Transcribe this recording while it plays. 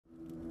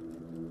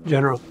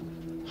General.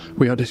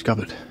 We are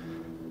discovered.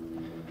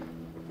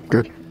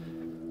 Good.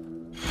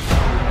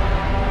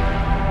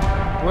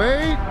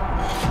 Wait!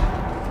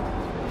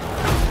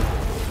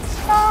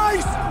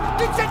 Nice!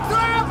 It's a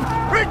trap!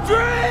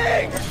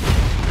 Retreat!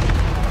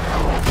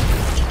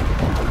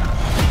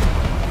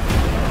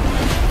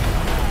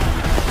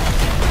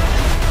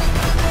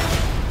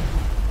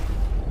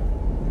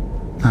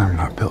 I'm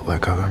not built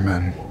like other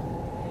men.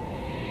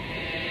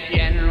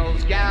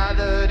 Generals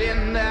gathered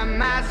in their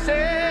masses.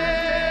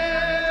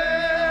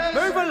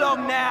 Move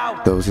along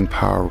now! Those in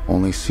power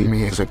only see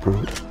me as a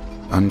brute,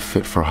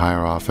 unfit for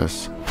higher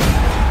office.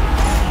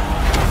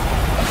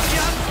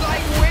 Just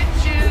like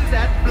witches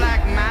at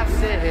black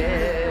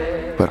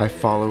masses. But I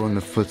follow in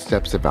the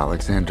footsteps of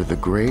Alexander the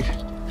Great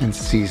and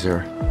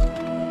Caesar.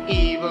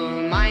 Evil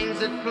minds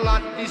that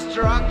plot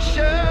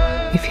destruction.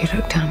 If you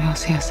look down, you'll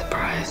see a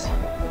surprise.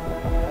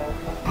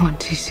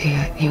 Once you see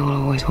it, you will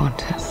always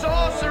want it.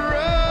 Sorcerer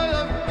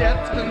of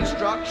death's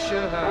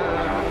construction.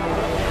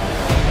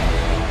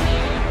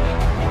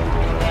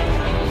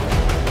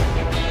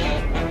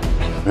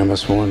 I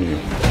must warn you,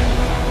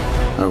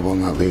 I will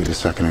not lead a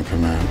second in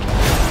command.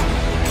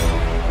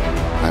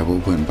 I will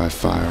win by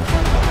fire.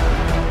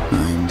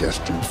 I am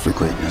destined for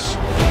greatness.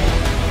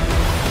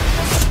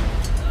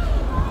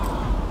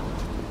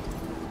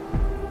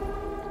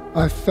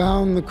 I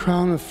found the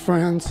crown of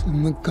France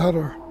in the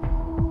gutter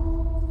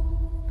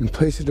and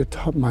placed it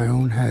atop my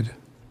own head.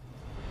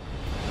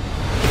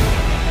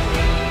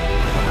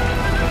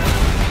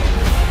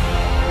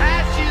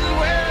 Ashes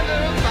where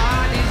the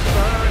bodies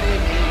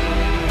burning.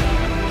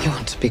 You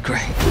want to be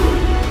great.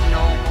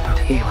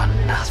 You are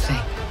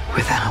nothing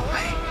without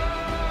me.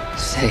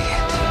 Say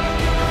it.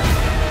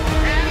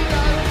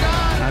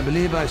 I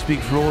believe I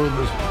speak for all of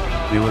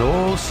us. We will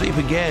all sleep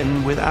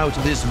again without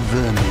this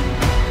vermin.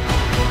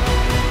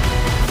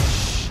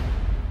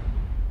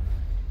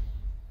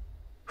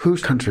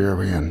 Whose country are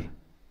we in?